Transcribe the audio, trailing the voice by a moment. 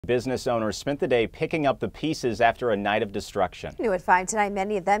Business owners spent the day picking up the pieces after a night of destruction. New at 5 tonight,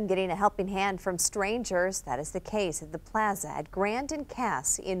 many of them getting a helping hand from strangers. That is the case at the plaza at Grand and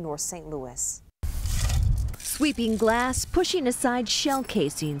Cass in North St. Louis. Sweeping glass, pushing aside shell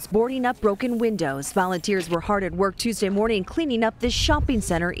casings, boarding up broken windows. Volunteers were hard at work Tuesday morning cleaning up this shopping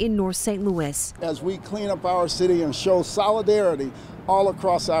center in North St. Louis. As we clean up our city and show solidarity all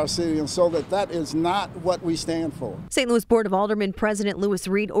across our city, and so that is not what we stand for. St. Louis Board of Aldermen President Lewis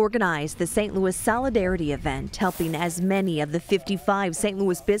Reed organized the St. Louis Solidarity event, helping as many of the 55 St.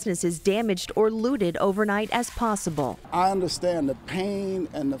 Louis businesses damaged or looted overnight as possible. I understand the pain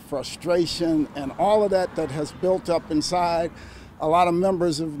and the frustration and all of that has built up inside a lot of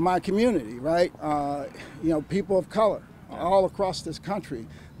members of my community, right? People of color all across this country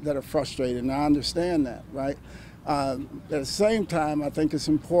that are frustrated, and I understand that, right? At the same time, I think it's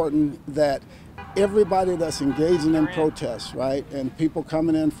important that everybody that's engaging in protests, right, and people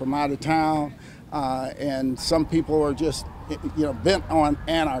coming in from out of town, and some people are just, bent on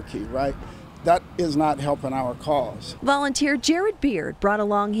anarchy, right? That is not helping our cause. Volunteer Jared Beard brought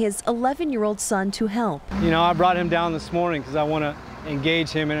along his 11-year-old son to help. I brought him down this morning because I want to engage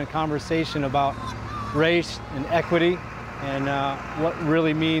him in a conversation about race and equity and what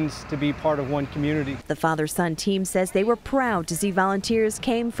really means to be part of one community. The father-son team says they were proud to see volunteers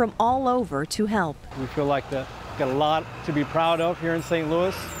came from all over to help. We feel like we've got a lot to be proud of here in St.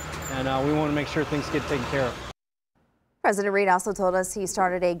 Louis, and we want to make sure things get taken care of. President Reed also told us he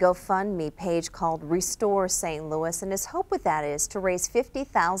started a GoFundMe page called Restore St. Louis, and his hope with that is to raise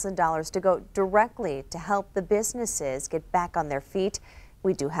 $50,000 to go directly to help the businesses get back on their feet.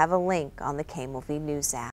 We do have a link on the KMOV News app.